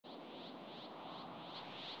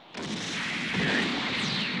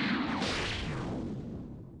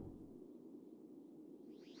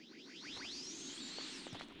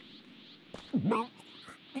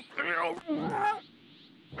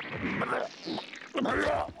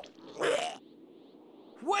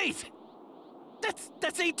Wait!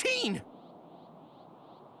 That's 18!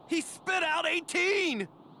 He spit out 18!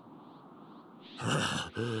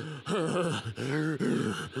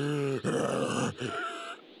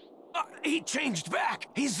 He changed back!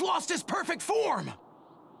 He's lost his perfect form!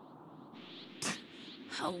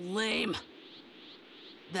 How lame.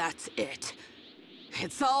 That's it.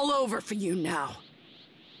 It's all over for you now.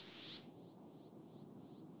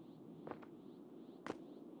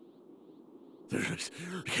 This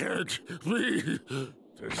can't be.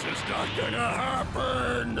 This is not gonna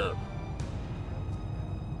happen.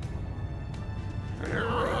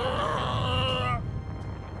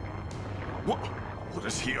 What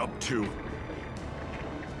is he up to?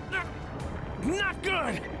 Not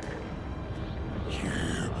good!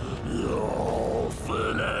 You're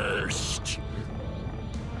finished.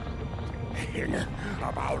 In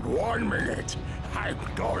about 1 minute, I'm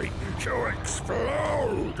going to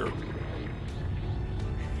explode.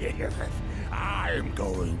 If I'm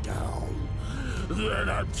going down, then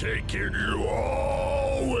I'm taking you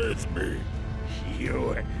all with me.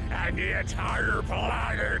 You and the entire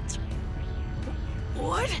planet.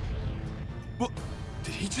 What? What?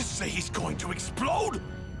 Did he just say he's going to explode?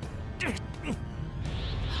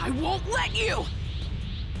 I won't let you!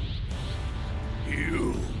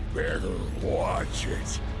 You better watch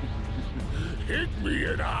it. Hit me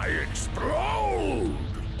and I explode.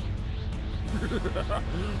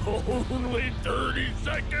 Only 30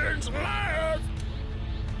 seconds left!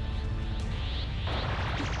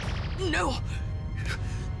 No!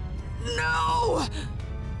 No!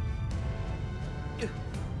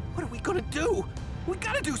 What are we gonna do? We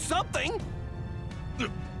gotta do something!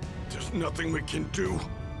 There's nothing we can do.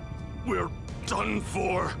 We're done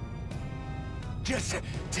for. Just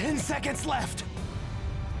 10 seconds left!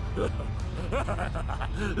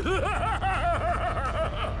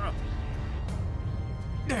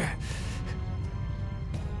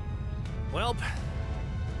 Well,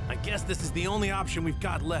 I guess this is the only option we've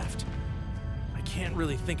got left. I can't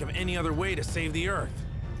really think of any other way to save the Earth.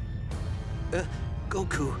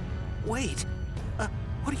 Goku, wait.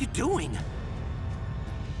 What are you doing?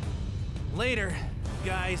 Later,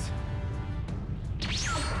 guys.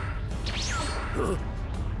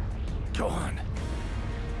 Gohan,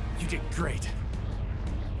 you did great.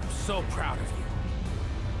 I'm so proud of you.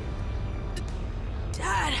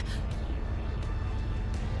 Dad!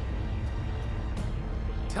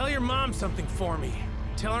 Tell your mom something for me.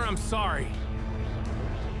 Tell her I'm sorry.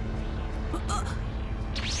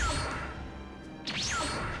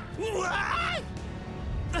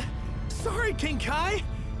 Sorry, King Kai.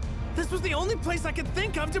 This was the only place I could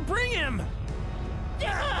think of to bring him.